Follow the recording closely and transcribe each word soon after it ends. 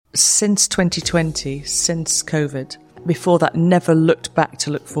since 2020, since COVID, before that never looked back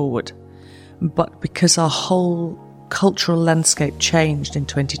to look forward. But because our whole cultural landscape changed in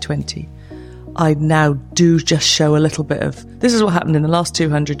 2020, I now do just show a little bit of, this is what happened in the last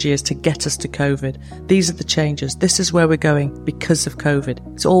 200 years to get us to COVID. These are the changes. This is where we're going because of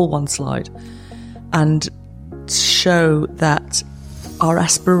COVID. It's all one slide. And show that our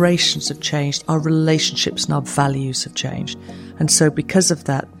aspirations have changed, our relationships and our values have changed. And so because of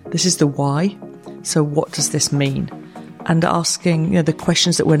that, this is the why. So what does this mean? And asking, the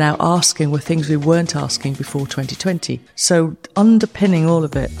questions that we're now asking were things we weren't asking before 2020. So underpinning all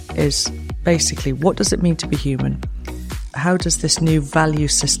of it is basically, what does it mean to be human? How does this new value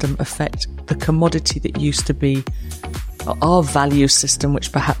system affect the commodity that used to be our value system,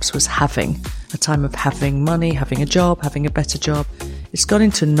 which perhaps was having a time of having money, having a job, having a better job? It's gone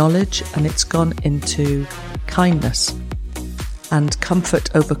into knowledge and it's gone into kindness and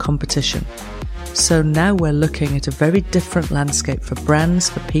comfort over competition. So now we're looking at a very different landscape for brands,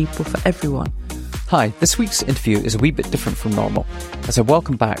 for people, for everyone. Hi, this week's interview is a wee bit different from normal, as I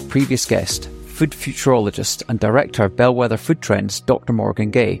welcome back previous guest, food futurologist and director of Bellwether Food Trends, Dr.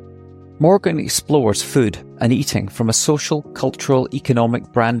 Morgaine Gaye. Morgaine explores food and eating from a social, cultural,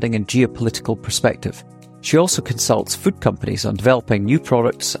 economic, branding and geopolitical perspective. She also consults food companies on developing new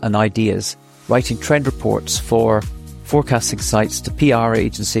products and ideas, writing trend reports for forecasting sites to PR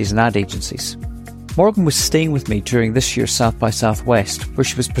agencies and ad agencies. Morgaine was staying with me during this year's South by Southwest, where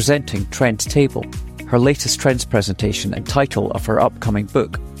she was presenting Trend Table, her latest trends presentation and title of her upcoming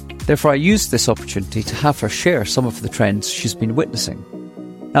book. Therefore, I used this opportunity to have her share some of the trends she's been witnessing.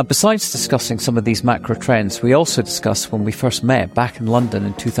 Now, besides discussing some of these macro trends, we also discussed when we first met back in London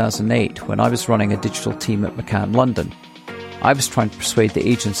in 2008, when I was running a digital team at McCann London. I was trying to persuade the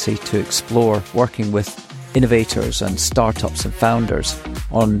agency to explore working with innovators and startups and founders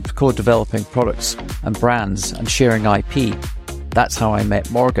on co-developing products and brands and sharing IP. That's how I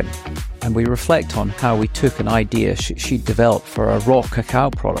met Morgaine. And we reflect on how we took an idea she'd developed for a raw cacao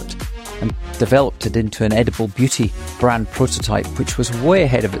product and developed it into an edible beauty brand prototype, which was way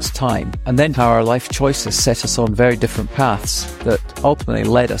ahead of its time. And then how our life choices set us on very different paths that ultimately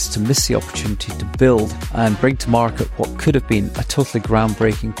led us to miss the opportunity to build and bring to market what could have been a totally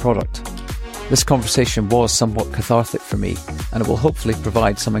groundbreaking product. This conversation was somewhat cathartic for me, and it will hopefully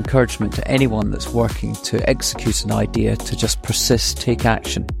provide some encouragement to anyone that's working to execute an idea, to just persist, take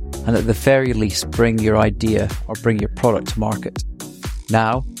action, and at the very least bring your idea or bring your product to market.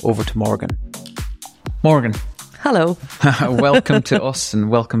 Now, over to Morgaine. Morgaine. Hello. Welcome to us and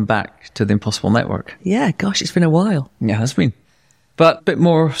welcome back to the Impossible Network. Yeah, gosh, it's been a while. Yeah, it has been. But a bit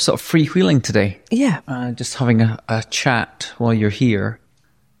more sort of freewheeling today. Yeah. Just having a chat while you're here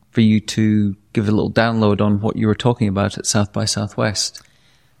for you to give a little download on what you were talking about at South by Southwest.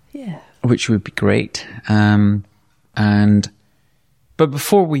 Yeah. Which would be great. But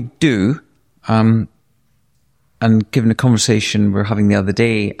before we do, and given a conversation we were having the other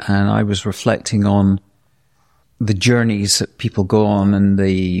day, and I was reflecting on the journeys that people go on and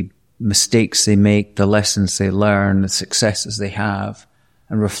the mistakes they make, the lessons they learn, the successes they have,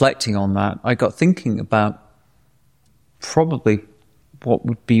 and reflecting on that, I got thinking about probably what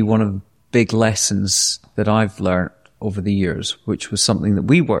would be one of the big lessons that I've learned over the years, which was something that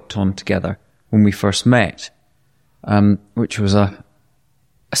we worked on together when we first met, which was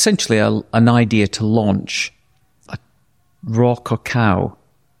essentially an idea to launch a raw cacao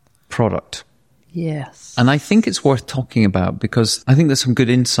product. Yes. And I think it's worth talking about because I think there's some good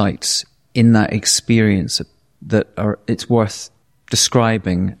insights in that experience it's worth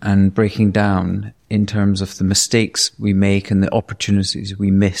describing and breaking down in terms of the mistakes we make and the opportunities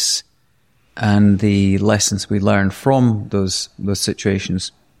we miss and the lessons we learn from those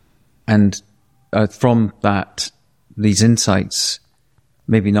situations. And from that, these insights,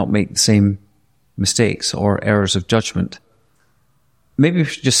 maybe not make the same mistakes or errors of judgment. Maybe we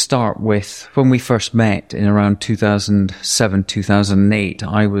should just start with when we first met in around 2007, 2008.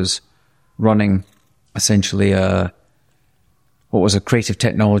 I was running essentially what was a creative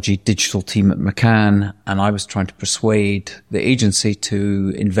technology digital team at McCann, and I was trying to persuade the agency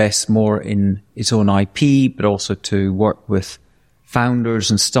to invest more in its own IP, but also to work with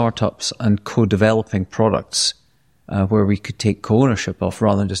founders and startups and co-developing products where we could take co-ownership of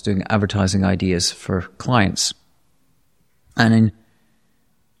rather than just doing advertising ideas for clients. And in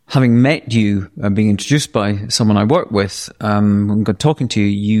having met you and being introduced by someone I work with, when talking to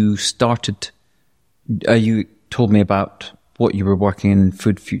you, you told me about what you were working in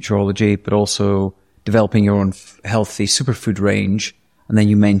food futurology, but also developing your own healthy superfood range. And then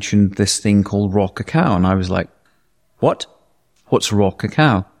you mentioned this thing called raw cacao. And I was like, what? What's raw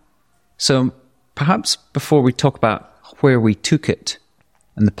cacao? So perhaps before we talk about where we took it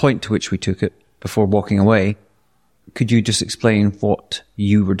and the point to which we took it before walking away, could you just explain what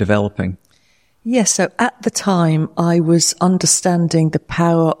you were developing? Yes, so at the time I was understanding the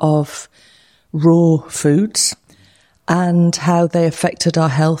power of raw foods and how they affected our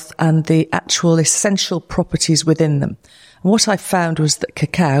health and the actual essential properties within them. And what I found was that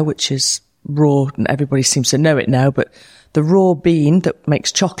cacao, which is raw, and everybody seems to know it now, but the raw bean that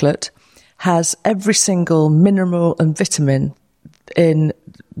makes chocolate has every single mineral and vitamin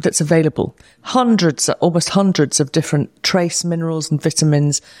that's available. Almost hundreds of different trace minerals and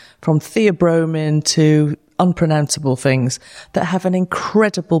vitamins, from theobromine to unpronounceable things that have an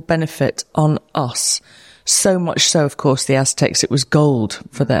incredible benefit on us. So much so, of course, the Aztecs, it was gold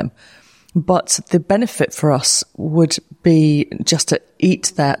for them. But the benefit for us would be just to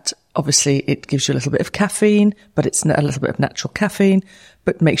eat that. Obviously, it gives you a little bit of caffeine, but it's a little bit of natural caffeine,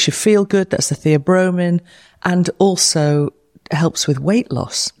 but makes you feel good. That's the theobromine, and also helps with weight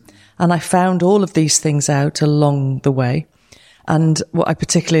loss. And I found all of these things out along the way. And what I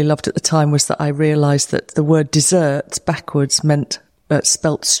particularly loved at the time was that I realized that the word dessert backwards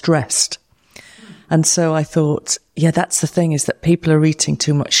spelt stressed. And so I thought, yeah, that's the thing, is that people are eating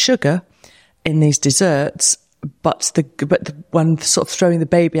too much sugar in these desserts, but one sort of throwing the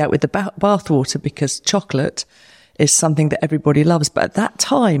baby out with the bathwater, because chocolate is something that everybody loves. But at that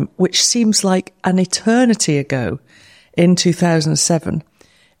time, which seems like an eternity ago, in 2007,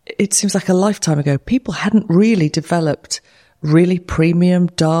 it seems like a lifetime ago, people hadn't really developed really premium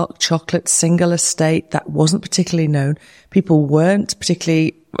dark chocolate, single estate. That wasn't particularly known. People weren't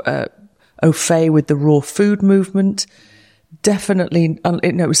particularly au fait with the raw food movement. Definitely,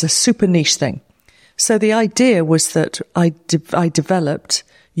 it was a super niche thing. So the idea was that I developed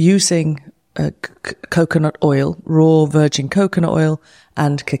using coconut oil, raw virgin coconut oil,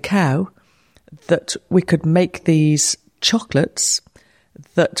 and cacao, that we could make these chocolates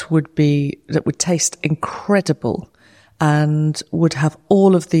that would taste incredible and would have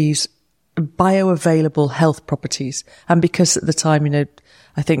all of these bioavailable health properties. And because at the time,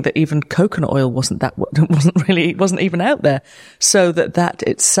 I think that even coconut oil wasn't even out there. So that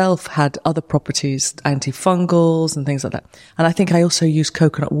itself had other properties, antifungals and things like that. And I think I also used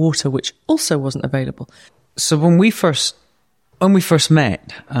coconut water, which also wasn't available. So when we first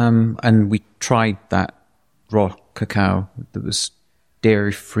met, and we tried that raw cacao that was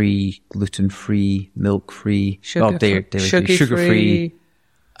dairy-free, gluten-free, milk-free, sugar-free,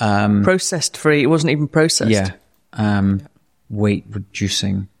 processed-free. It wasn't even processed. Yeah. Weight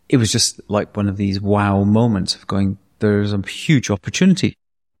reducing. It was just like one of these wow moments of going, there's a huge opportunity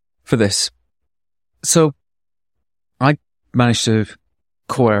for this. So I managed to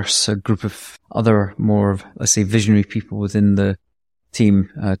coerce a group of other more of, let's say, visionary people within the team,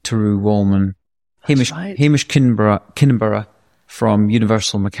 Taru Wallman, Hamish Kinniburgh from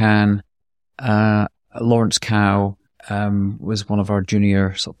Universal McCann, Lawrence Cow was one of our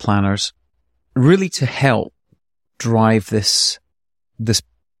junior sort of planners, really to help drive this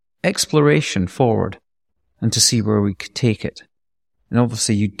exploration forward and to see where we could take it. And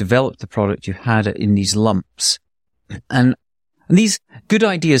obviously you developed the product, you had it in these lumps. And these good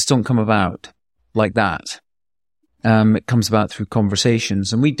ideas don't come about like that. It comes about through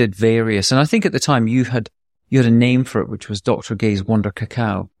conversations, and we did various. And I think at the time you had a name for it, which was Dr. Gaye's Wonder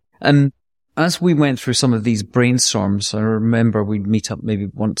Cacao. And as we went through some of these brainstorms, I remember we'd meet up maybe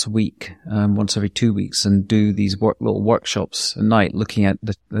once a week, once every 2 weeks, and do these little workshops at night, looking at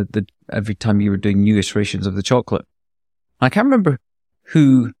the every time you were doing new iterations of the chocolate. I can't remember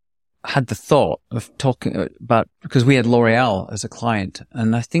who had the thought of talking about, because we had L'Oreal as a client,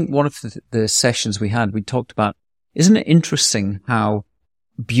 and I think one of the sessions we talked about, isn't it interesting how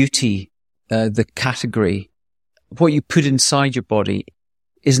beauty, the category, what you put inside your body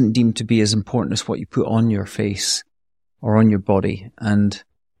isn't deemed to be as important as what you put on your face or on your body. And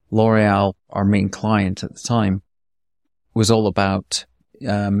L'Oreal, our main client at the time, was all about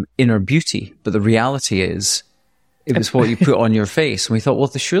inner beauty. But the reality is, it was what you put on your face. And we thought, well,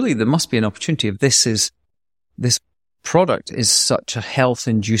 surely there must be an opportunity if this product is such a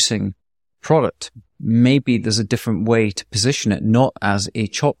health-inducing product. Maybe there's a different way to position it, not as a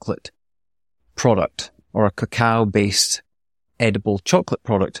chocolate product or a cacao-based edible chocolate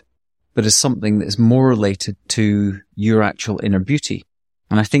product, but as something that is more related to your actual inner beauty.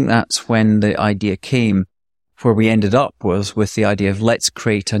 And I think that's when the idea came. Where we ended up was with the idea of, let's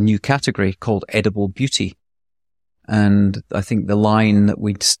create a new category called edible beauty. And I think the line that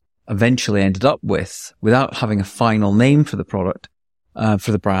we'd eventually ended up with, without having a final name for the product,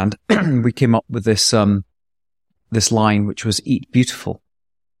 for the brand, we came up with this line, which was Eat Beautiful.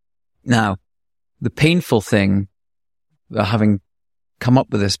 Now, the painful thing, having come up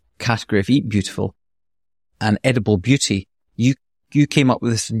with this category of Eat Beautiful and Edible Beauty, you came up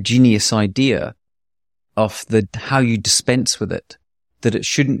with this ingenious idea of how you dispense with it, that it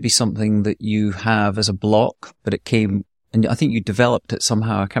shouldn't be something that you have as a block, but it came, and I think you developed it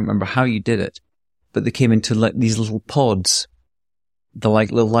somehow. I can't remember how you did it, but they came into like these little pods, the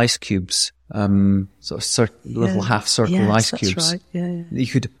like little ice cubes, little half circle ice cubes. That's right. Yeah.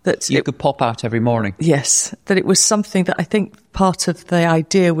 You could pop out every morning. Yes, that it was something that I think part of the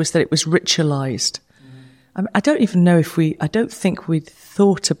idea was that it was ritualized. I don't even know I don't think we'd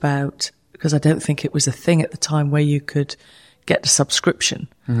thought about, because I don't think it was a thing at the time where you could get a subscription,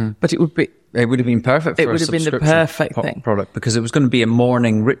 but it would have been perfect for it would have been the perfect product, because it was going to be a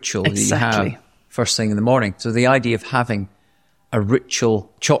morning ritual that you have first thing in the morning. So the idea of having a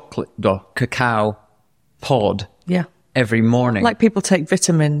ritual chocolate or cacao pod every morning. Like people take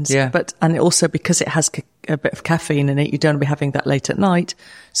vitamins, and also because it has a bit of caffeine in it, you don't want to be having that late at night.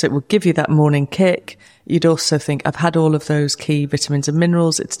 So it will give you that morning kick. You'd also think, I've had all of those key vitamins and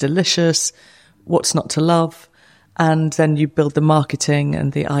minerals. It's delicious. What's not to love? And then you build the marketing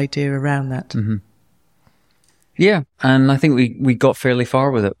and the idea around that. Mm-hmm. Yeah, and I think we got fairly far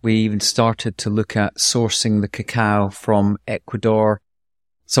with it. We even started to look at sourcing the cacao from Ecuador.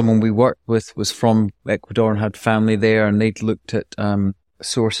 Someone we worked with was from Ecuador and had family there, and they'd looked at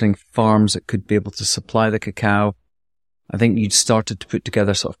sourcing farms that could be able to supply the cacao. I think you'd started to put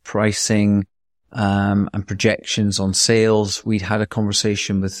together sort of pricing and projections on sales. We'd had a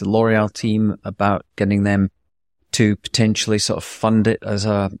conversation with the L'Oreal team about getting them to potentially sort of fund it as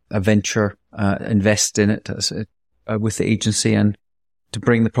a venture, invest in it with the agency and to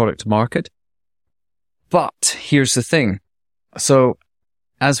bring the product to market. But here's the thing. So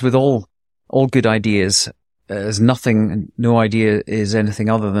as with all good ideas, no idea is anything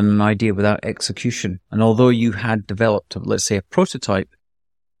other than an idea without execution. And although you had developed, let's say, a prototype,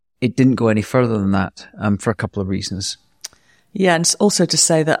 it didn't go any further than that for a couple of reasons. Yeah, and also to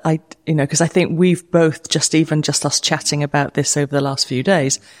say that because I think we've both, just us chatting about this over the last few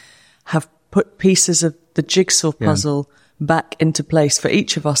days, have put pieces of the jigsaw puzzle back into place for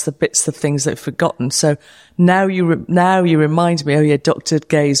each of us, the bits of things that we've forgotten. So now you remind me, Dr.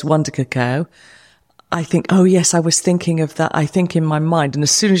 Gaye's Wonder Cacao. I think, oh yes, I was thinking of that. I think in my mind, and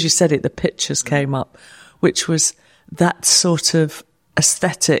as soon as you said it, the pictures came up, which was that sort of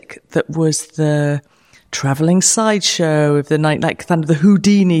aesthetic that was the traveling sideshow of the night, like kind of the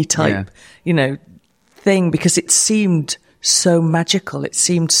Houdini type, thing, because it seemed so magical. It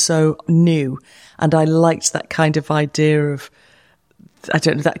seemed so new. And I liked that kind of idea of,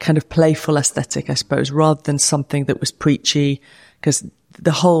 that kind of playful aesthetic, I suppose, rather than something that was preachy, because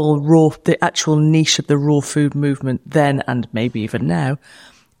the actual niche of the raw food movement then, and maybe even now,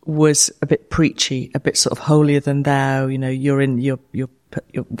 was a bit preachy, a bit sort of holier than thou, you're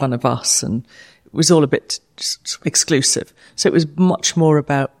one of us, and it was all a bit exclusive. So it was much more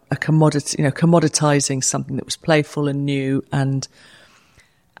about a commodity, commoditizing something that was playful and new. And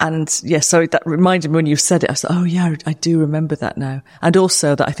so that reminded me when you said it, I said, oh yeah, I do remember that now. And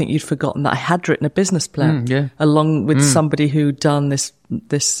also that I think you'd forgotten that I had written a business plan along with somebody who'd done this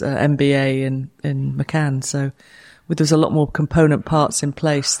MBA in McCann. So there's a lot more component parts in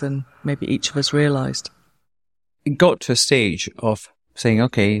place than maybe each of us realized. It got to a stage of saying,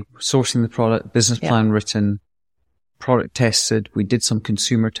 okay, sourcing the product, business plan written, product tested. We did some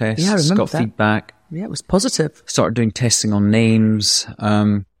consumer tests, I remember got that. feedback. Yeah, it was positive. Started doing testing on names.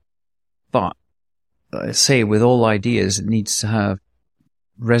 But I say with all ideas, it needs to have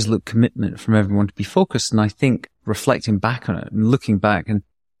resolute commitment from everyone to be focused. And I think reflecting back on it and looking back and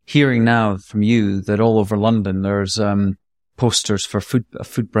hearing now from you that all over London, there's posters for a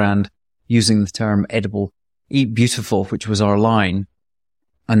food brand using the term edible, Eat Beautiful, which was our line.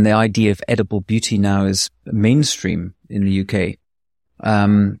 And the idea of edible beauty now is mainstream in the UK,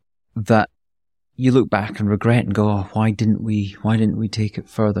 that you look back and regret and go, oh, why didn't we take it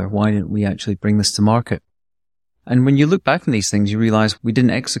further? Why didn't we actually bring this to market? And when you look back on these things, you realize we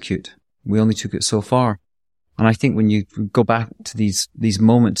didn't execute. We only took it so far. And I think when you go back to these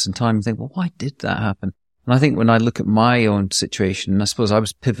moments in time and think, well, why did that happen? And I think when I look at my own situation, and I suppose I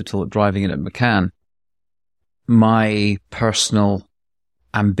was pivotal at driving it at McCann, my personal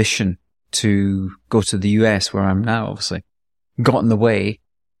ambition to go to the US, where I'm now, obviously, got in the way.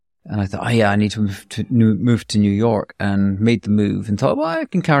 And I thought, I need to move to New York, and made the move and thought, well, I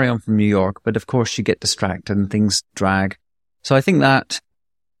can carry on from New York. But of course you get distracted and things drag. So I think that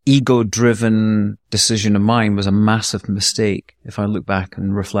ego-driven decision of mine was a massive mistake if I look back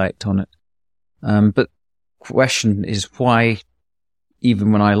and reflect on it. But the question is, why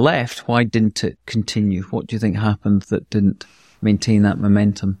even when I left, why didn't it continue? What do you think happened that didn't maintain that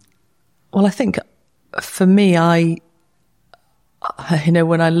momentum? Well, I think for me, when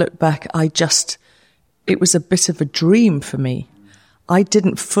I look back, it was a bit of a dream for me. I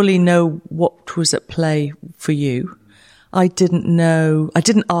didn't fully know what was at play for you. I didn't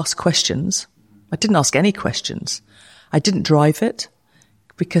ask questions. I didn't ask any questions. I didn't drive it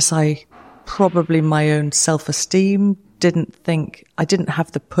because probably my own self-esteem I didn't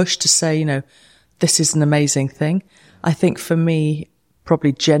have the push to say, this is an amazing thing. I think for me,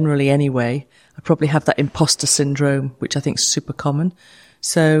 probably generally anyway, I probably have that imposter syndrome, which I think is super common.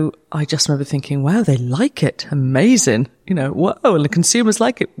 So I just remember thinking, wow, they like it. Amazing. Whoa, and the consumers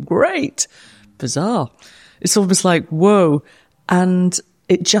like it. Great. Bizarre. It's almost like, whoa. And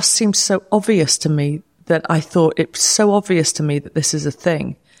it just seemed so obvious to me that I thought it's so obvious to me that this is a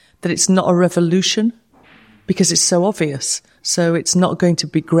thing, that it's not a revolution because it's so obvious. So it's not going to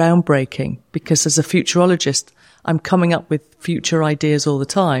be groundbreaking because as a futurologist, I'm coming up with future ideas all the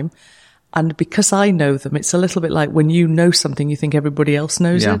time. And because I know them, it's a little bit like when you know something, you think everybody else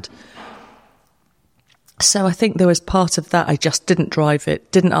knows it. So I think there was part of that. I just didn't drive it,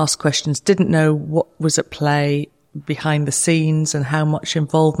 didn't ask questions, didn't know what was at play behind the scenes and how much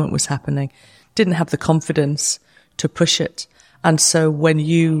involvement was happening, didn't have the confidence to push it. And so when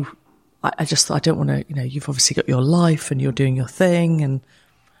I just thought, I don't want to, you've obviously got your life and you're doing your thing. And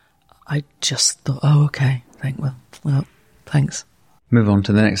I just thought, oh, okay. Well, thanks. Move on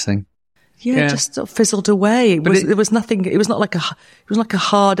to the next thing. Yeah, just sort of fizzled away. There was nothing. It was not like a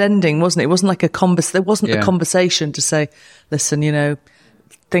hard ending, wasn't it? It wasn't like there wasn't a conversation to say, listen,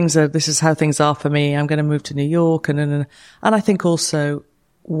 this is how things are for me. I'm going to move to New York. And I think also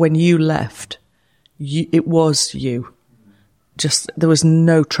when you left, it was you. Just, there was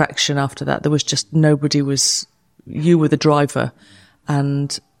no traction after that. There was just you were the driver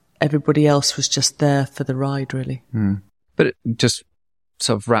and everybody else was just there for the ride, really. But just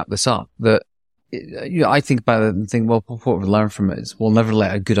sort of wrap this up, that I think about it and think, well, what we learn from it is we'll never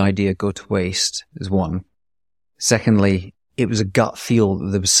let a good idea go to waste, is one. Secondly, it was a gut feel that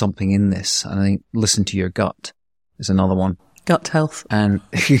there was something in this. And I think listen to your gut is another one. Gut health. And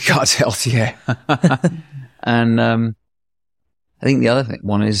gut health, yeah. And I think the other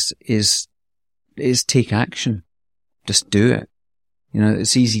one is take action. Just do it.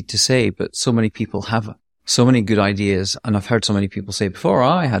 It's easy to say, but so many people have so many good ideas. And I've heard so many people say before,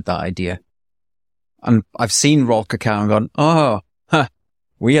 I had that idea. And I've seen raw cacao and gone,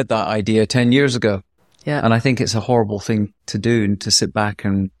 we had that idea 10 years ago. Yeah. And I think it's a horrible thing to do and to sit back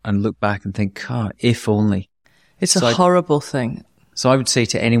and look back and think, if only. It's a horrible thing. So I would say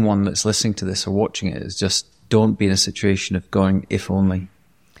to anyone that's listening to this or watching it is just don't be in a situation of going, if only.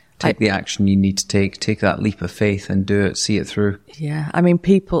 Take the action you need to take that leap of faith and do it, see it through. Yeah. I mean,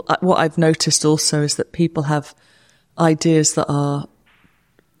 what I've noticed also is that people have ideas that are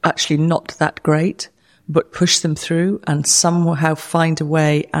actually not that great, but push them through and somehow find a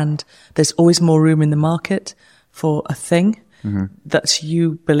way. And there's always more room in the market for a thing that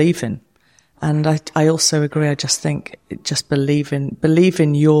you believe in. And I also agree. I just think, just believe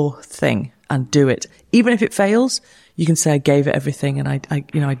in your thing and do it. Even if it fails, you can say I gave it everything and I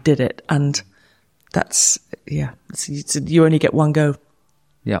did it. And that's, you only get one go.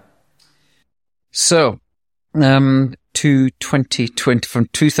 Yeah. So, to 2020, from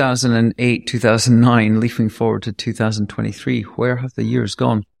 2008, 2009, leaping forward to 2023, where have the years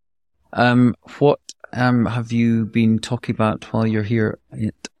gone? What have you been talking about while you're here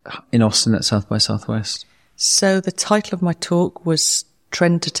in Austin at South by Southwest? So the title of my talk was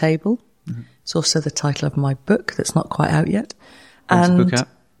Trend to Table. Mm-hmm. It's also the title of my book that's not quite out yet. When's the book out?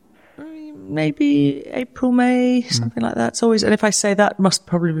 Maybe April, May, something like that. It's always, and if I say that, it must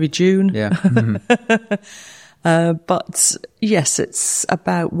probably be June. Yeah. Mm-hmm. But yes, it's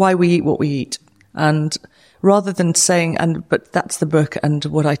about why we eat what we eat. And rather than saying, but that's the book. And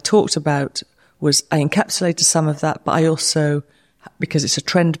what I talked about was I encapsulated some of that, but I also, because it's a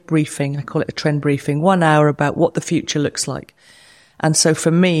trend briefing, I call it a trend briefing, 1 hour about what the future looks like. And so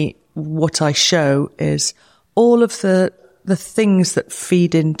for me, what I show is all of the things that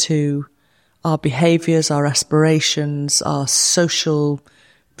feed into our behaviors, our aspirations, our social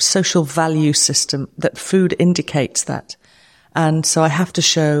value system, that food indicates that. And so I have to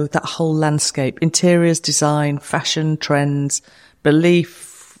show that whole landscape, interiors, design, fashion, trends,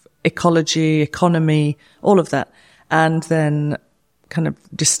 belief, ecology, economy, all of that. And then kind of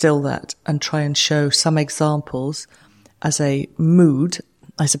distill that and try and show some examples as a mood,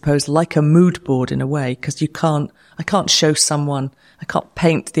 I suppose, like a mood board in a way, because I can't show someone, I can't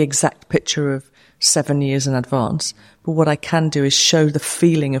paint the exact picture of 7 years in advance. But what I can do is show the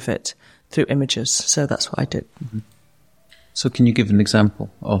feeling of it through images. So that's what I did. Mm-hmm. So can you give an example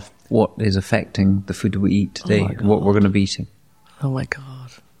of what is affecting the food we eat today, what we're going to be eating? Oh my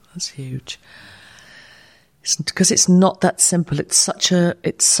God, that's huge. Because it's not that simple. It's such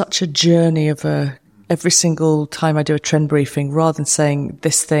a journey of every single time I do a trend briefing, rather than saying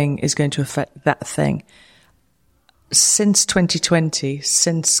this thing is going to affect that thing. Since 2020,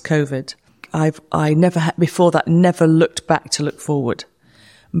 since COVID, I never looked back to look forward.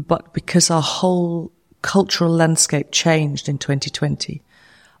 But because our whole cultural landscape changed in 2020,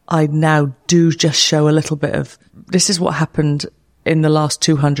 I now do just show a little bit of, this is what happened in the last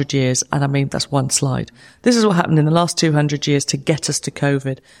 200 years. And I mean, that's one slide. This is what happened in the last 200 years to get us to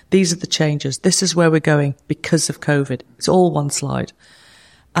COVID. These are the changes. This is where we're going because of COVID. It's all one slide.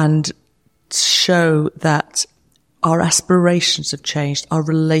 And show that our aspirations have changed, our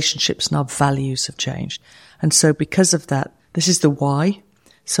relationships and our values have changed. And so because of that, this is the why.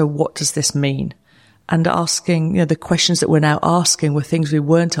 So what does this mean? And asking, the questions that we're now asking were things we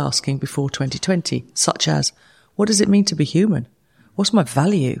weren't asking before 2020, such as, what does it mean to be human? What's my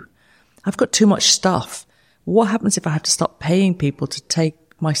value? I've got too much stuff. What happens if I have to start paying people to take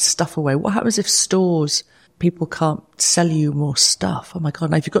my stuff away? What happens if people can't sell you more stuff? Oh my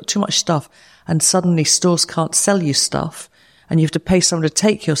God, now if you've got too much stuff and suddenly stores can't sell you stuff and you have to pay someone to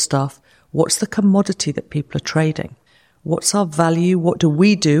take your stuff, what's the commodity that people are trading? What's our value? What do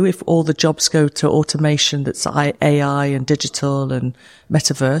we do if all the jobs go to automation that's AI and digital and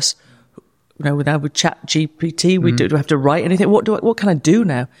metaverse? Now with Chat GPT, we do have to write anything. What can I do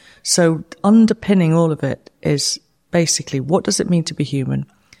now? So underpinning all of it is basically, what does it mean to be human?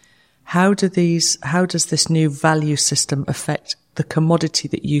 How does this new value system affect the commodity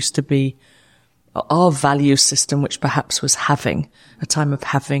that used to be our value system, which perhaps was having a time of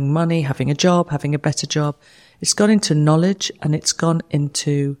having money, having a job, having a better job? It's gone into knowledge and it's gone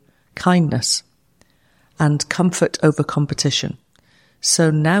into kindness and comfort over competition. So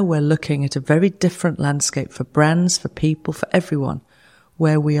now we're looking at a very different landscape for brands, for people, for everyone,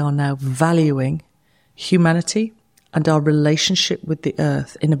 where we are now valuing humanity and our relationship with the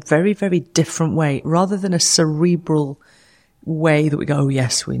earth in a very, very different way, rather than a cerebral way that we go, oh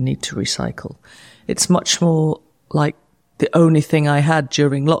yes, we need to recycle. It's much more like the only thing I had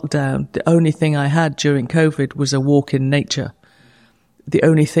during lockdown, the only thing I had during COVID was a walk in nature. The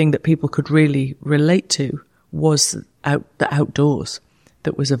only thing that people could really relate to was the outdoors,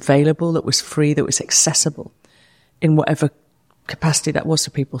 that was available, that was free, that was accessible in whatever capacity that was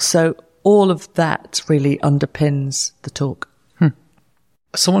for people. So all of that really underpins the talk.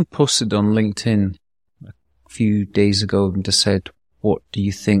 Someone posted on LinkedIn a few days ago and just said, what do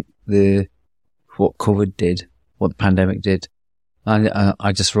you think what COVID did, what the pandemic did? And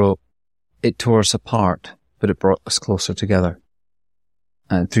I just wrote, it tore us apart, but it brought us closer together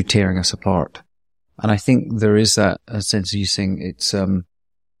through tearing us apart. And I think there is that sense of you saying it's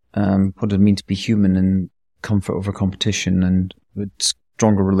what does it mean to be human and comfort over competition and a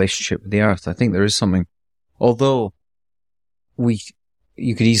stronger relationship with the earth. I think there is something, although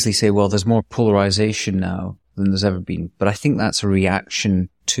you could easily say, well, there's more polarization now than there's ever been. But I think that's a reaction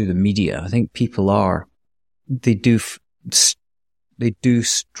to the media. I think people they do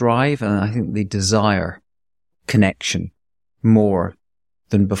strive, and I think they desire connection more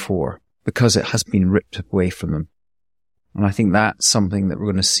than before because it has been ripped away from them. And I think that's something that we're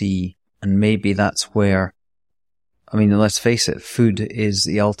going to see. And maybe that's where, I mean, let's face it, food is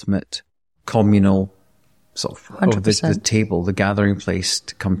the ultimate communal sort of the table, the gathering place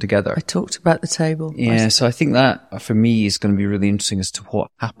to come together. I talked about the table. Yeah, so I think that for me is going to be really interesting as to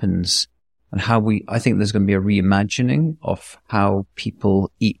what happens and how I think there's going to be a reimagining of how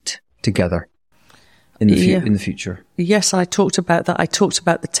people eat together in the future. Yes, I talked about that. I talked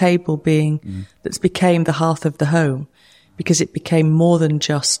about the table being, that's became the hearth of the home, because it became more than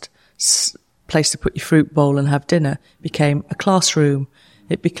just a place to put your fruit bowl and have dinner. It became a classroom.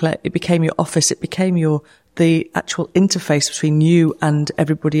 It became your office. It became the actual interface between you and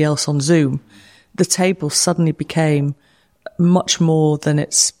everybody else on Zoom. The table suddenly became much more than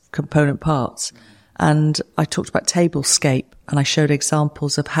its component parts. And I talked about tablescape, and I showed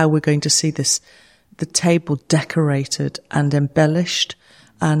examples of how we're going to see the table decorated and embellished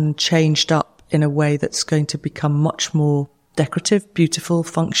and changed up in a way that's going to become much more decorative, beautiful,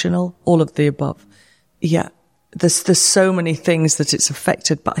 functional, all of the above. Yeah, there's so many things that it's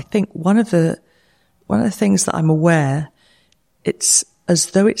affected, but I think one of the things that I'm aware, it's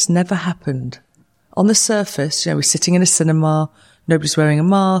as though it's never happened. On the surface, we're sitting in a cinema, nobody's wearing a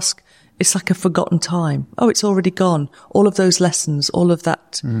mask, It's like a forgotten time. Oh, it's already gone. All of those lessons, all of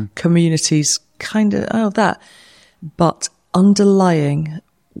that communities kind of, that. But underlying,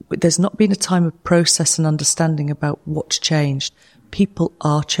 there's not been a time of process and understanding about what's changed. People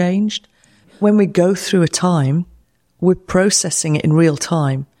are changed. When we go through a time, we're processing it in real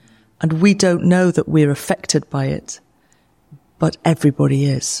time, and we don't know that we're affected by it, but everybody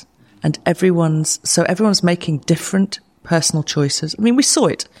is. And everyone's making different personal choices. I mean, we saw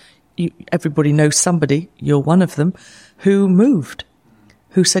it. Everybody knows somebody, you're one of them, who moved,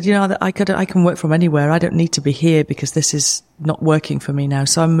 who said, that I can work from anywhere. I don't need to be here because this is not working for me now.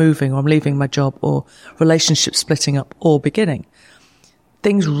 So I'm moving, or I'm leaving my job, or relationships splitting up, or beginning.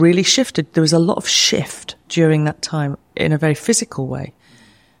 Things really shifted. There was a lot of shift during that time in a very physical way.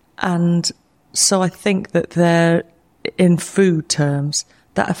 And so I think that in food terms,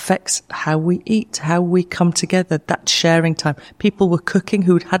 that affects how we eat, how we come together, that sharing time. People were cooking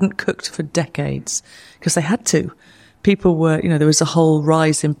who hadn't cooked for decades because they had to. People were, there was a whole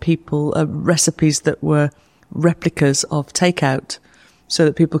rise in recipes that were replicas of takeout so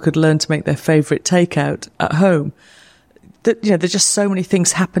that people could learn to make their favourite takeout at home. There's just so many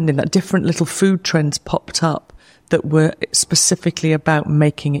things happened in that. Different little food trends popped up that were specifically about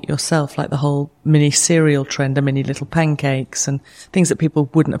making it yourself, like the whole mini cereal trend, the mini little pancakes and things that people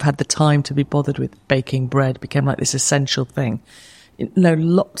wouldn't have had the time to be bothered with. Baking bread became like this essential thing.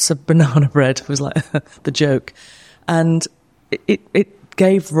 Lots of banana bread was like the joke. And it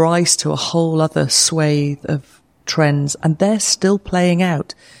gave rise to a whole other swathe of trends, and they're still playing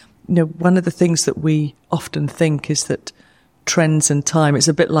out. One of the things that we often think is that trends and time, it's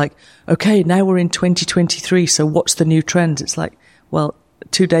a bit like, okay, now we're in 2023, so what's the new trend? It's like, well,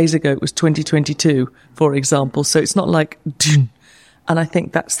 2 days ago it was 2022, for example, so it's not like, and I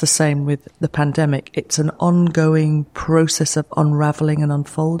think that's the same with the pandemic. It's an ongoing process of unraveling and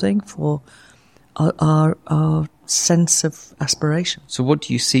unfolding for our sense of aspiration. So what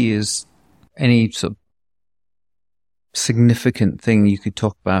do you see as any sort of significant thing you could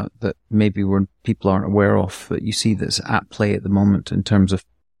talk about that maybe people aren't aware of that you see that's at play at the moment in terms of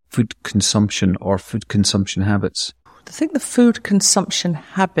food consumption or food consumption habits? I think the food consumption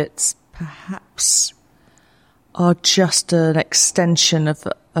habits perhaps are just an extension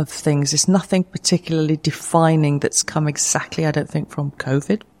of things. It's nothing particularly defining that's come exactly, I don't think, from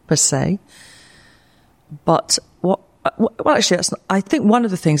COVID per se. But I think one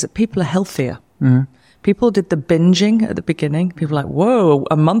of the things that people are healthier. Mm-hmm. People did the binging at the beginning. People were like, whoa,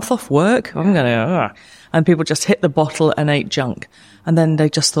 a month off work? I'm going to... And people just hit the bottle and ate junk. And then they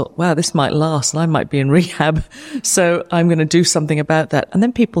just thought, wow, this might last and I might be in rehab. So I'm going to do something about that. And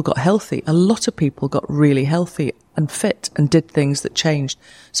then people got healthy. A lot of people got really healthy and fit and did things that changed.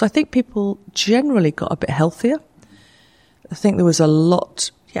 So I think people generally got a bit healthier. I think there was a lot...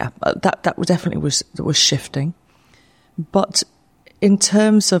 that definitely was shifting. But in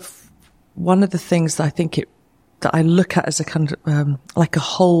terms of one of the things that I think that I look at as a kind of like a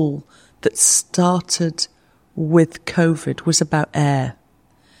whole that started with COVID was about air.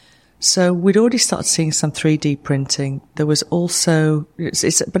 So we'd already started seeing some 3D printing. There was also,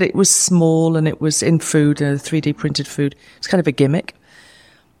 but it was small and it was in food, 3D printed food. It's kind of a gimmick.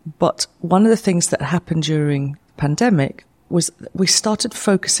 But one of the things that happened during the pandemic was we started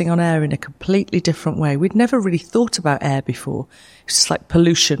focusing on air in a completely different way. We'd never really thought about air before. It's just like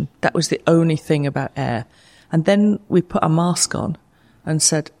pollution. That was the only thing about air. And then we put a mask on and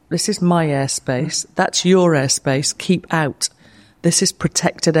said, this is my airspace. That's your airspace. Keep out. This is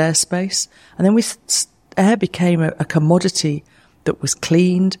protected airspace. And then air became a commodity that was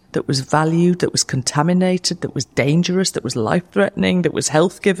cleaned, that was valued, that was contaminated, that was dangerous, that was life-threatening, that was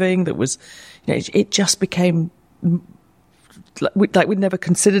health-giving, that was, it just became... like we'd never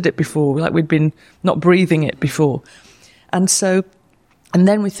considered it before, like we'd been not breathing it before. And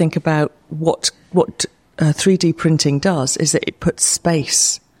then we think about what 3D printing does is that it puts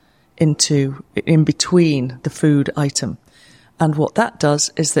space in between the food item. And what that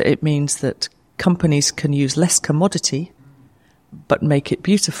does is that it means that companies can use less commodity but make it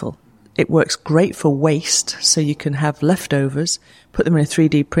beautiful. It works great for waste, so you can have leftovers, put them in a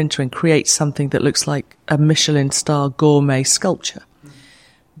 3D printer and create something that looks like a Michelin star gourmet sculpture.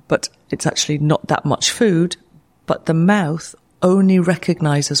 But it's actually not that much food, but the mouth only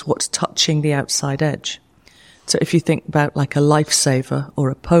recognizes what's touching the outside edge. So if you think about like a Lifesaver or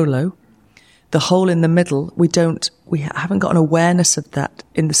a Polo, the hole in the middle, we haven't got an awareness of that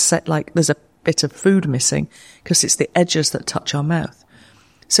in the set, like there's a bit of food missing because it's the edges that touch our mouth.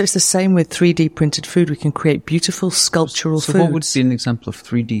 So it's the same with 3D printed food. We can create beautiful sculptural foods. So what would be an example of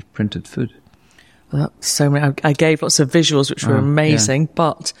 3D printed food? Well, so many. I gave lots of visuals which were amazing,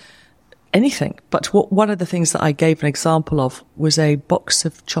 but anything. But one of the things that I gave an example of was a box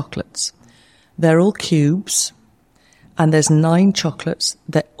of chocolates. They're all cubes, and there's 9 chocolates.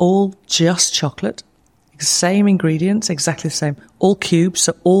 They're all just chocolate, same ingredients, exactly the same, all cubes,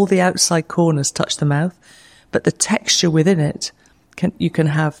 so all the outside corners touch the mouth, but the texture within it, you can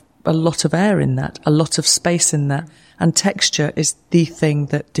have a lot of air in that, a lot of space in that, and texture is the thing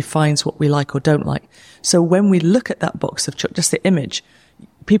that defines what we like or don't like. So when we look at that box of chocolate, just the image,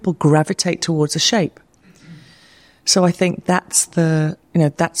 people gravitate towards a shape. So I think that's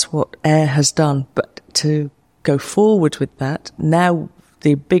that's what air has done. But to go forward with that, now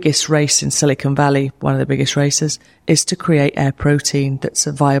the biggest race in Silicon Valley, one of the biggest races, is to create air protein that's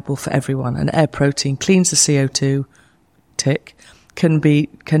viable for everyone. And air protein cleans the CO2, tick.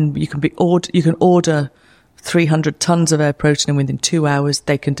 You can order 300 tons of air protein, and within 2 hours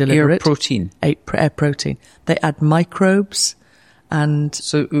they can deliver it. Air protein. They add microbes, and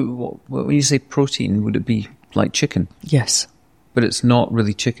so when you say protein, would it be like chicken? Yes, but it's not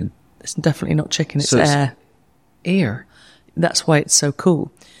really chicken. It's definitely not chicken. It's air. Air. That's why it's so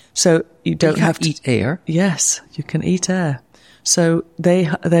cool. So you don't have to eat air. Yes, you can eat air. So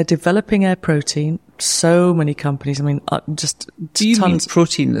they're developing air protein. So many companies. I mean, just do you mean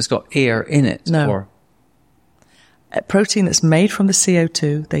protein that's got air in it? No. Or? Protein that's made from the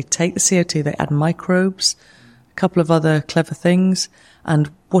CO2. They take the CO2, they add microbes, a couple of other clever things,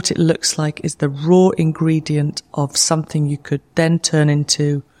 and what it looks like is the raw ingredient of something you could then turn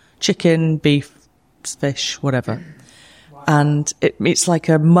into chicken, beef, fish, whatever. And it's like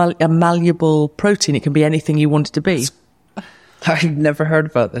a malleable protein. It can be anything you want it to be. I've never heard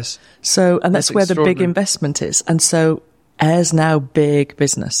about this. So, and that's where the big investment is. And so air's now big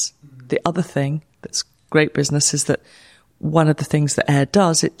business. The other thing that's great business is that one of the things that air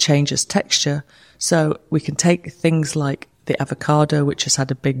does, it changes texture. So we can take things like the avocado, which has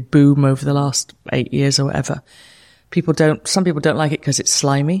had a big boom over the last 8 years or whatever. Some people don't like it because it's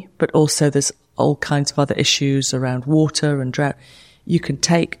slimy, but also there's all kinds of other issues around water and drought. You can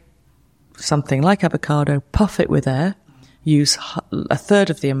take something like avocado, puff it with air, use a third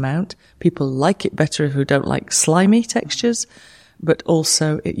of the amount. People like it better who don't like slimy textures, but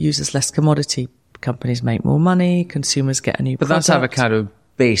also it uses less commodity. Companies make more money, consumers get a new product. But that's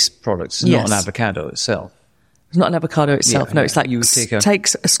avocado-based products, not an avocado itself. It's not an avocado itself. Yeah, no, it's like you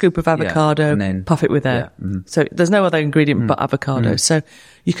takes a scoop of avocado, and then puff it with air. Yeah, So there's no other ingredient but avocado. So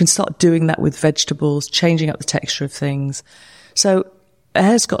you can start doing that with vegetables, changing up the texture of things. So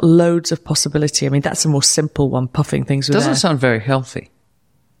air's got loads of possibility. I mean, that's a more simple one, puffing things with air. Doesn't sound very healthy.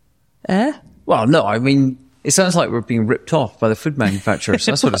 Air? Well, no, I mean, it sounds like we're being ripped off by the food manufacturers.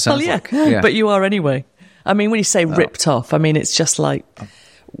 That's what it sounds like. Yeah. But you are anyway. I mean, when you say ripped off, I mean, it's just like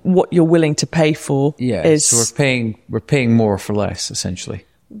what you're willing to pay for is... So we're paying more for less, essentially.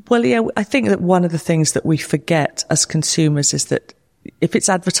 Well, yeah, I think that one of the things that we forget as consumers is that if it's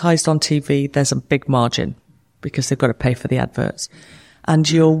advertised on TV, there's a big margin because they've got to pay for the adverts. And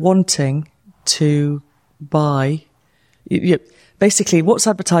you're wanting to buy... Basically, what's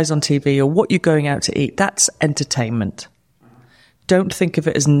advertised on TV or what you're going out to eat, that's entertainment. Don't think of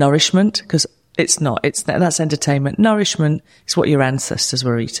it as nourishment, because it's not. That's entertainment. Nourishment is what your ancestors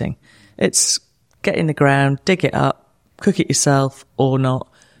were eating. It's get in the ground, dig it up, cook it yourself or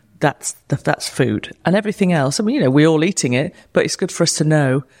not. That's food. And everything else, I mean, we're all eating it, but it's good for us to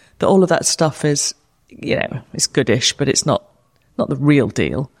know that all of that stuff is, it's goodish, but it's not the real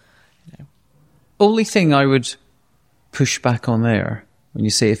deal. Only thing I would push back on there, when you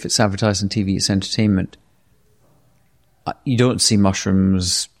say if it's advertised on TV, it's entertainment. You don't see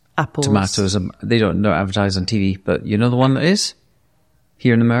mushrooms, apples, tomatoes. They don't advertise on TV, but you know the one that is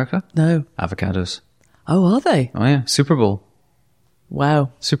here in America? No. Avocados. Oh, are they? Oh, yeah. Super Bowl.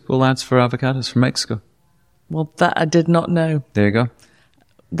 Wow. Super Bowl ads for avocados from Mexico. Well, that I did not know. There you go.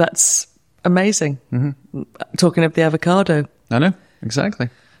 That's amazing. Mm-hmm. Talking of the avocado. I know. Exactly.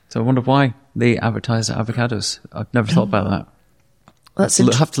 So I wonder why they advertise avocados. I've never thought about that.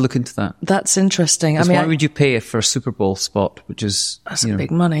 Have to look into that. That's interesting. I mean, why would you pay for a Super Bowl spot, which is... That's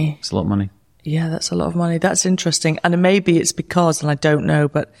big money. It's a lot of money. Yeah, that's a lot of money. That's interesting. And maybe it's because, and I don't know,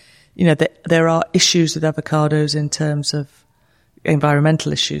 but, there are issues with avocados in terms of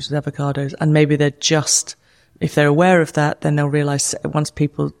environmental issues with avocados. And maybe they're just, if they're aware of that, then they'll realise once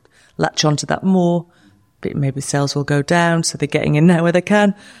people latch onto that more, maybe sales will go down, so they're getting in now where they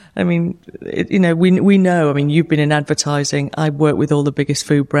can. I mean, we know, I mean, you've been in advertising. I work with all the biggest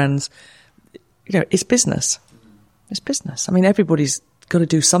food brands. It's business. It's business. I mean, everybody's got to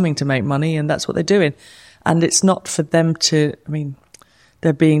do something to make money, and that's what they're doing. And it's not for them to, I mean,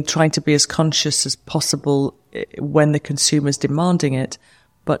 they're trying to be as conscious as possible when the consumer's demanding it,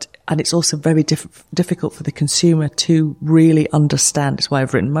 And it's also very difficult for the consumer to really understand. That's why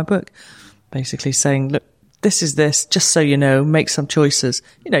I've written my book, basically saying, look, this is this, just so you know, make some choices.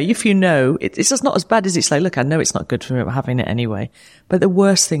 If you know, it's just not as bad as it's like, look, I know it's not good for me, I'm having it anyway. But the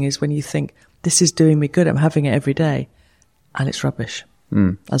worst thing is when you think, this is doing me good, I'm having it every day, and it's rubbish.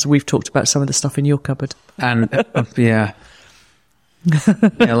 As we've talked about some of the stuff in your cupboard. And, yeah.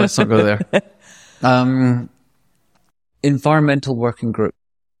 Yeah, let's not go there. Environmental Working Group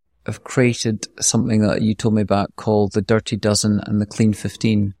have created something that you told me about called the Dirty Dozen and the Clean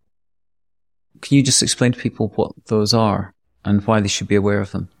 15. Can you just explain to people what those are and why they should be aware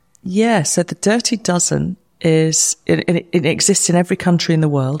of them? Yeah, so the Dirty Dozen is, it exists in every country in the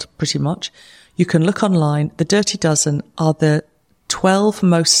world, pretty much. You can look online. The Dirty Dozen are the 12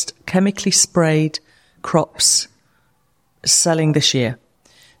 most chemically sprayed crops selling this year.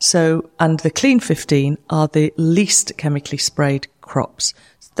 So, and the Clean 15 are the least chemically sprayed crops.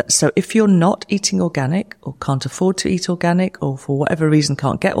 So if you're not eating organic or can't afford to eat organic or for whatever reason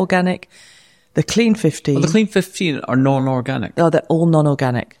can't get organic, the Clean 15... Well, the Clean 15 are non-organic. Oh, they're all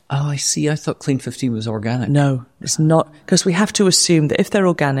non-organic. Oh, I see. I thought Clean 15 was organic. No, it's not. Because we have to assume that if they're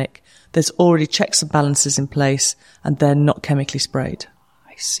organic, there's already checks and balances in place and they're not chemically sprayed.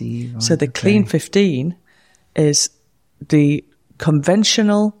 I see. Right, so the Clean 15 is the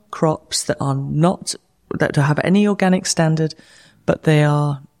conventional crops that don't have any organic standard, but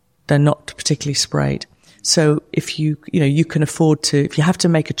they're not particularly sprayed. So if you can afford to, if you have to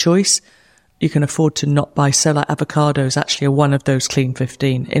make a choice, you can afford to not buy. So like avocados actually are one of those Clean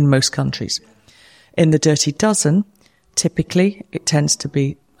 15 in most countries. In the Dirty Dozen, typically it tends to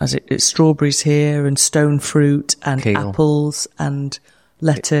be, it's strawberries here and stone fruit and kale. Apples and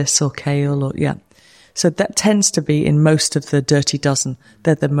lettuce or kale So that tends to be in most of the Dirty Dozen.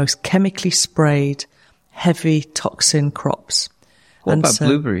 They're the most chemically sprayed, heavy toxin crops. What about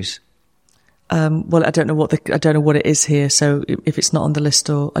blueberries? Well, I don't know what it is here. So if it's not on the list,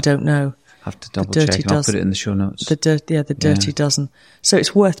 or I don't know. Have to double check. I'll put it in the show notes. The Dirty Dozen. So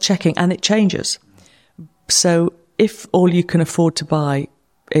it's worth checking, and it changes. So if all you can afford to buy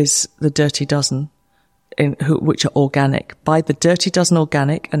is the Dirty Dozen, which are organic, buy the Dirty Dozen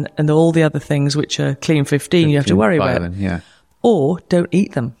organic, and all the other things which are Clean 15 you have to worry about. Them, yeah. Or don't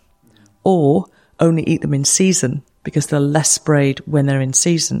eat them, or only eat them in season because they're less sprayed when they're in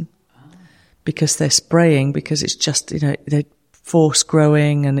season. Because they're spraying, because it's just they're force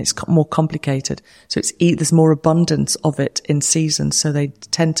growing and it's more complicated. So there's more abundance of it in season, so they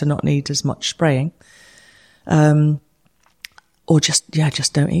tend to not need as much spraying. Or just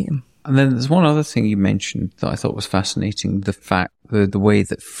don't eat them. And then there's one other thing you mentioned that I thought was fascinating, the way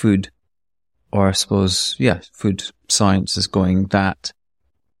that food, or I suppose, food science is going, that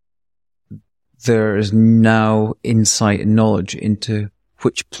there is now insight and knowledge into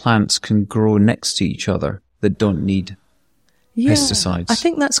which plants can grow next to each other that don't need pesticides. I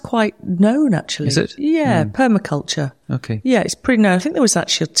think that's quite known, actually. Is it? Yeah, permaculture. Okay. Yeah, it's pretty known. I think there was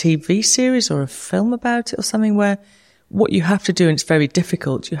actually a TV series or a film about it or something where what you have to do, and it's very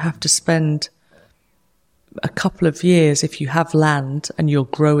difficult, you have to spend a couple of years, if you have land and you're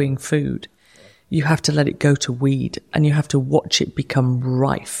growing food, you have to let it go to weed and you have to watch it become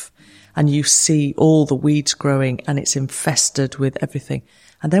rife. And you see all the weeds growing and it's infested with everything.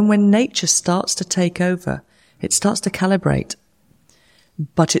 And then when nature starts to take over, it starts to calibrate.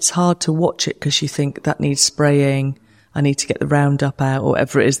 But it's hard to watch it because you think that needs spraying. I need to get the Roundup out, or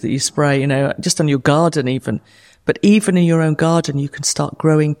whatever it is that you spray, just on your garden even. But even in your own garden, you can start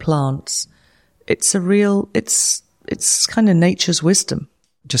growing plants. It's kind of nature's wisdom.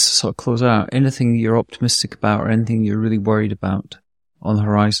 Just to sort of close out, anything you're optimistic about or anything you're really worried about on the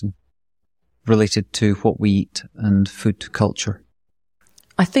horizon related to what we eat and food culture?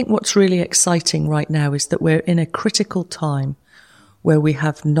 I think what's really exciting right now is that we're in a critical time where we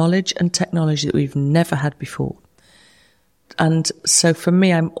have knowledge and technology that we've never had before. And so for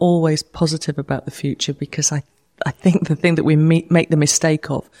me, I'm always positive about the future, because I think the thing that we make the mistake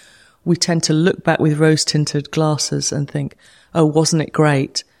of, we tend to look back with rose-tinted glasses and think, oh, wasn't it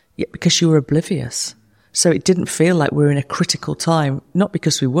great? Yet because you were oblivious. So it didn't feel like we were in a critical time, not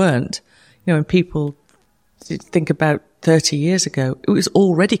because we weren't. When people think about 30 years ago, it was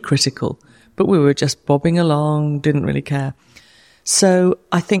already critical, but we were just bobbing along, didn't really care. So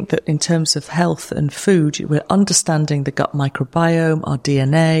I think that in terms of health and food, we're understanding the gut microbiome, our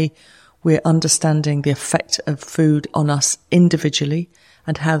DNA. We're understanding the effect of food on us individually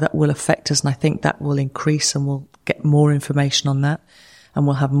and how that will affect us. And I think that will increase, and we'll get more information on that. And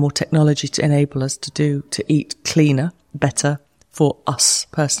we'll have more technology to enable us to eat cleaner, better for us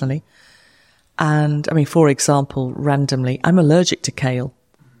personally. And I mean, for example, randomly, I'm allergic to kale.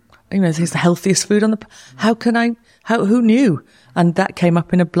 It's the healthiest food on who knew? And that came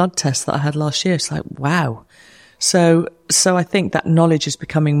up in a blood test that I had last year. It's like, wow. So I think that knowledge is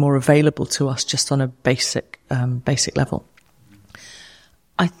becoming more available to us just on a basic level.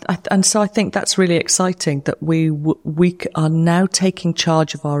 And so I think that's really exciting that we are now taking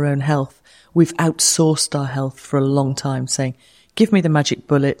charge of our own health. We've outsourced our health for a long time, saying, give me the magic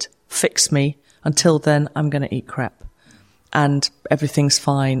bullet, fix me. Until then, I'm going to eat crap. And everything's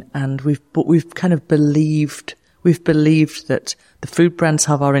fine. And we've kind of believed that the food brands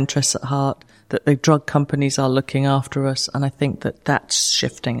have our interests at heart, that the drug companies are looking after us. And I think that that's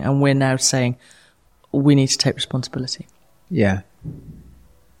shifting. And we're now saying we need to take responsibility. Yeah.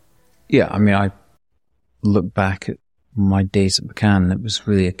 Yeah. I mean, I look back at my days at McCann. It was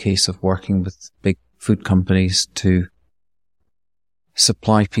really a case of working with big food companies to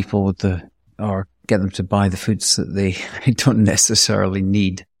supply people with or get them to buy the foods that they don't necessarily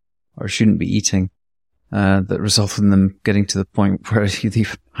need or shouldn't be eating. That resulted in them getting to the point where you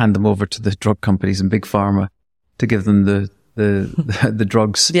hand them over to the drug companies and big pharma to give them the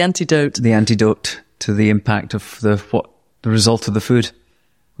drugs, the antidote to the impact of the result of the food,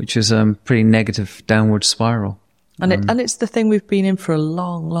 which is a pretty negative downward spiral. And it's the thing we've been in for a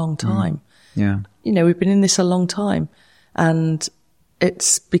long, long time. Yeah, we've been in this a long time, and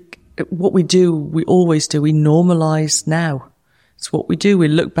it's what we do. We always do. We normalise now. It's what we do. We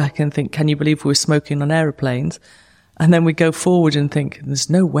look back and think, can you believe we were smoking on aeroplanes? And then we go forward and think, there's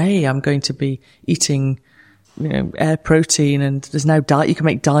no way I'm going to be eating, air protein. And there's now you can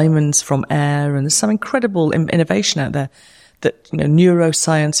make diamonds from air. And there's some incredible innovation out there that,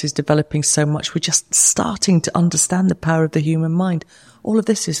 neuroscience is developing so much. We're just starting to understand the power of the human mind. All of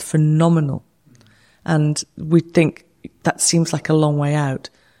this is phenomenal. And we think that seems like a long way out.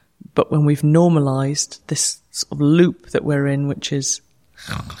 But when we've normalised this sort of loop that we're in, which is,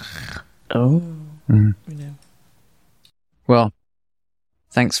 Well,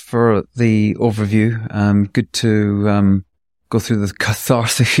 thanks for the overview. Good to go through the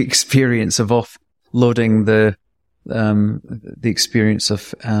cathartic experience of offloading the experience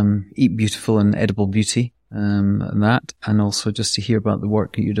of Eat Beautiful and Edible Beauty, and also just to hear about the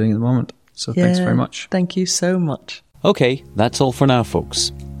work that you're doing at the moment. So thanks very much. Thank you so much. Okay, that's all for now,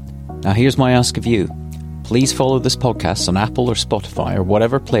 folks. Now here's my ask of you. Please follow this podcast on Apple or Spotify or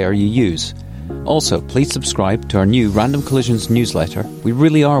whatever player you use. Also, please subscribe to our new Random Collisions newsletter. We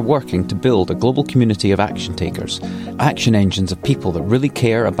really are working to build a global community of action takers, action engines of people that really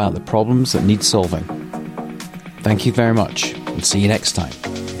care about the problems that need solving. Thank you very much, and see you next time.